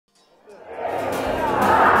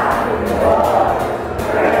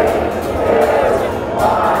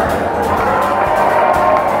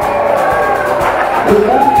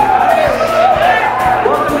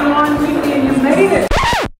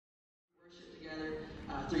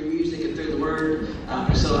through music and through the Word.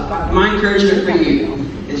 So my encouragement for you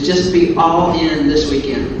is just be all in this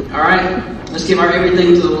weekend. All right? Let's give our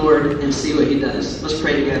everything to the Lord and see what He does. Let's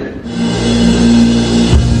pray together.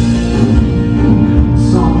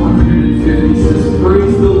 Psalm 150 says,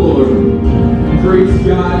 "Praise the Lord, praise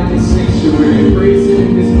God in His sanctuary, praise Him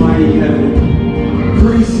in His mighty heaven,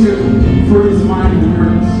 praise Him for His mighty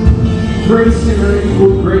works, praise Him in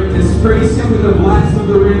equal greatness, praise Him with the blast of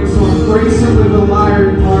the ring song, praise Him with the lyre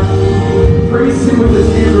and harp, praise Him with the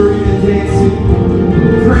tambourine and dancing,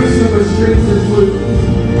 praise Him with strings and flute,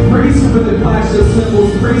 praise Him with the clash of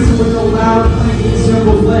cymbals, praise Him with the loud clanking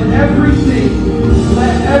cymbals. Let everything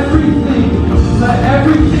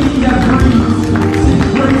that breathes sing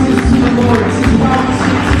praises to the Lord." This is why we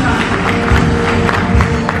sing tonight.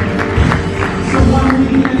 So one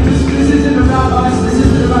weekend, this isn't about us, this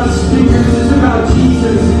isn't about a speaker, this is about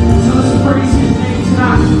Jesus. So let's praise His name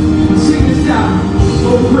tonight. Sing this out.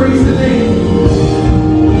 Oh, praise the name.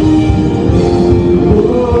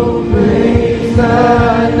 Oh, praise the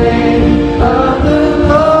name of the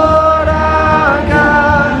Lord our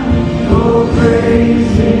God. Oh,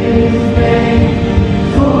 praise His name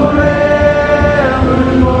forevermore.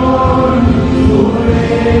 For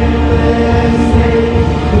in this name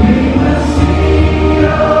we will sing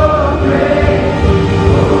your praise.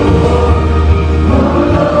 Oh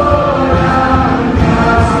Lord our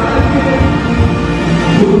God.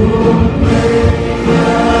 Oh, praise the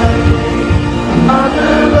name of the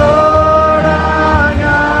Lord our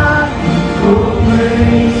God. Oh,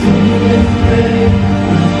 praise His name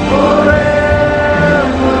forevermore.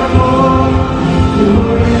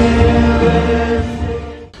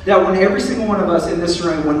 That when every single one of us in this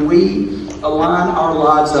room, when we align our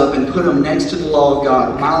lives up and put them next to the law of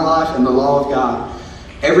God, my life and the law of God,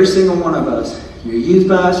 every single one of us, your youth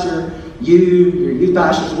pastor, your youth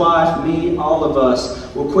pastor's wife, me, all of us,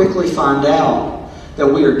 will quickly find out that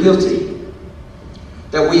we are guilty,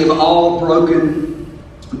 that we have all broken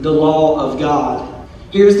the law of God.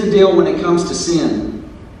 Here's the deal when it comes to sin.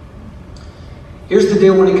 Here's the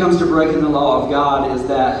deal when it comes to breaking the law of God is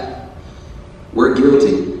that we're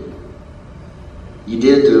guilty. You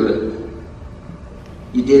did do it.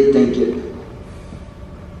 You did think it.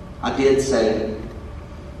 I did say it.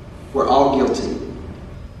 We're all guilty.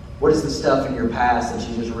 What is the stuff in your past that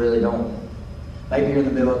you just really don't? Maybe you're in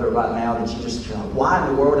the middle of it right now that you just feel, why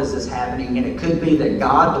in the world is this happening? And it could be that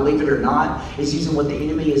God, believe it or not, is using what the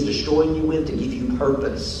enemy is destroying you with to give you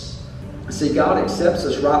purpose. See, God accepts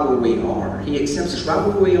us right where we are. He accepts us right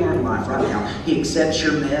where we are in life right now. He accepts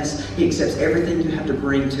your mess. He accepts everything you have to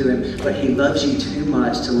bring to Him. But He loves you too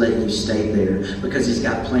much to let you stay there because He's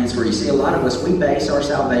got plans for you. See, a lot of us, we base our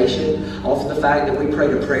salvation off of the fact that we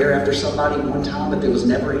prayed a prayer after somebody one time, but there was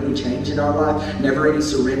never any change in our life, never any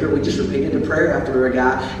surrender. We just repeated a prayer after a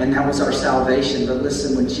guy, and that was our salvation. But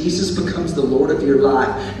listen, when Jesus becomes the Lord of your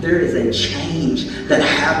life, there is a change that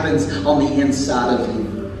happens on the inside of you.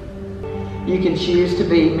 You can choose to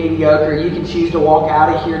be mediocre. You can choose to walk out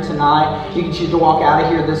of here tonight. You can choose to walk out of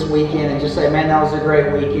here this weekend and just say, man, that was a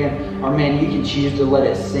great weekend. Or man, you can choose to let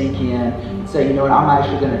it sink in and say, you know what, I'm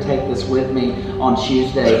actually going to take this with me on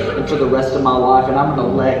Tuesday and for the rest of my life. And I'm going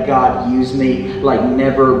to let God use me like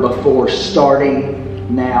never before,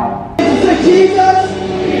 starting now. Say, Jesus,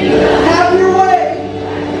 have your way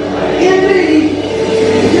in me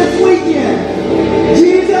this weekend.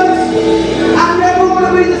 Jesus, I never want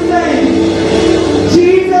to be the same.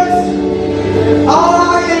 Jesus, all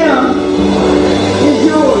I am is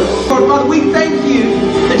yours. Lord, Father, we thank you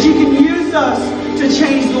that you can use us to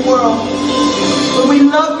change the world. Lord, we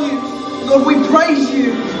love you. Lord, we praise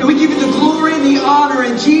you. And we give you the glory and the honor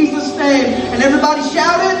in Jesus' name. And everybody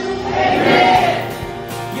shout it. Amen.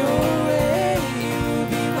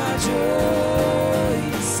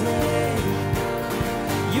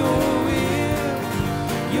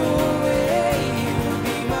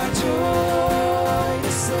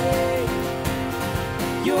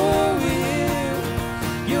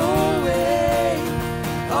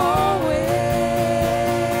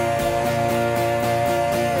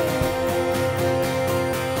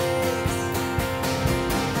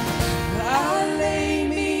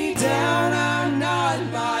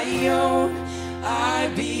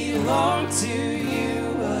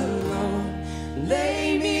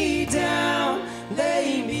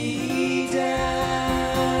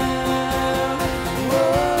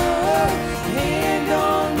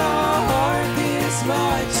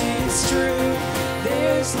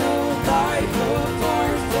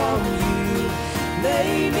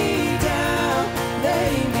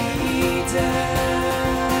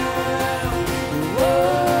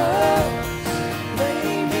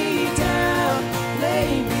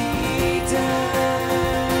 Lay me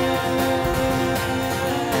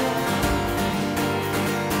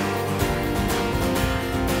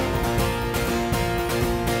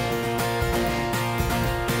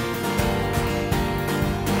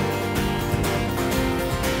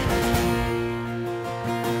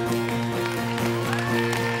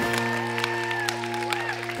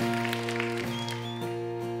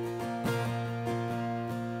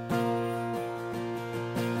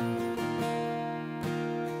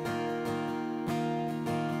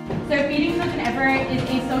So Feeding Children Everywhere is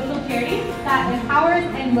a social charity that empowers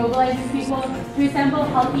and mobilizes people to assemble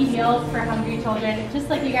healthy meals for hungry children, just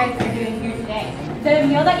like you guys are doing here today. The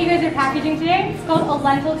meal that you guys are packaging today is called a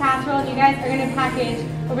lentil casserole. You guys are going to package,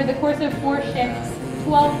 over the course of 4 shifts,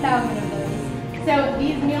 12,000 of those. So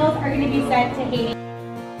these meals are going to be sent to Haiti.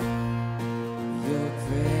 Your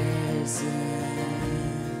presence.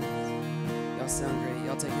 Y'all sound great.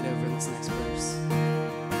 Y'all take it over in this next verse.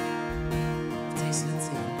 I've tasted it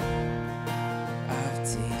too. I've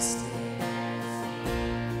tasted.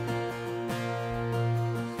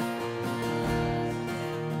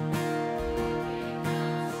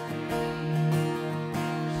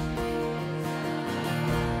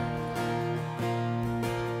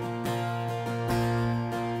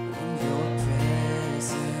 Your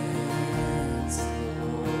presence,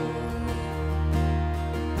 Lord.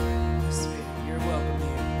 Spirit, you're welcome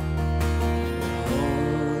here.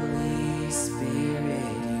 Holy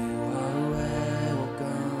Spirit, you are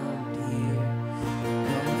welcomed here.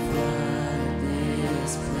 Come flood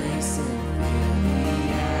this place and fill the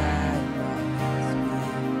atmosphere.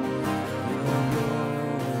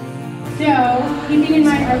 So, keeping in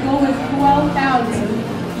mind our goal was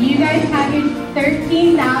 12,000. You guys packaged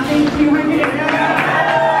 13,200.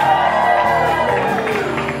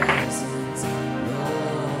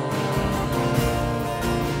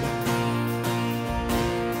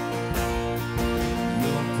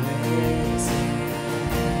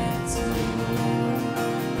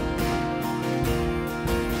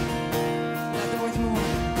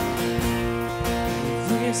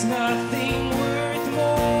 There's nothing worth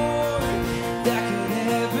more that could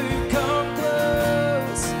ever come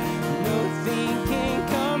close. Nothing can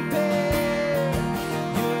compare.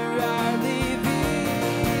 You're our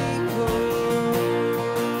living hope.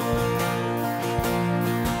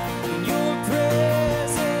 Your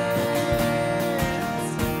presence.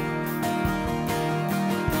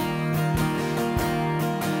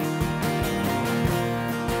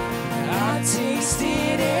 I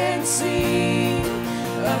tasted and seen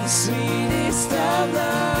of the sweetest of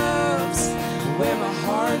loves, where my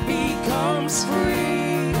heart becomes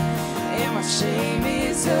free and my shame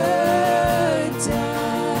is undone.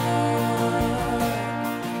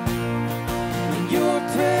 In your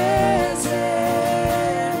presence,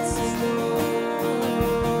 Lord.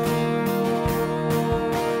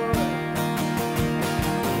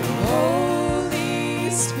 Holy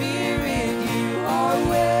Spirit, you are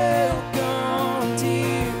welcomed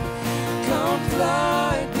here. Come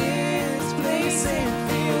flood this place and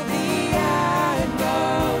fill the atmosphere.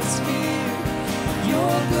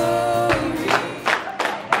 Your glory.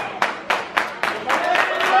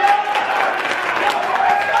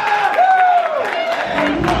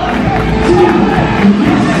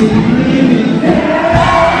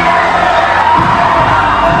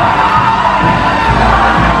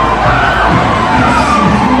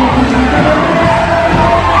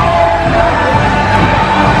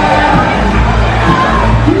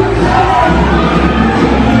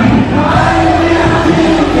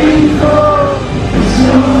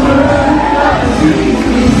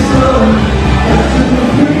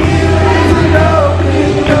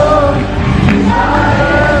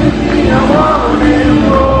 I want it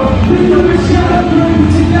more.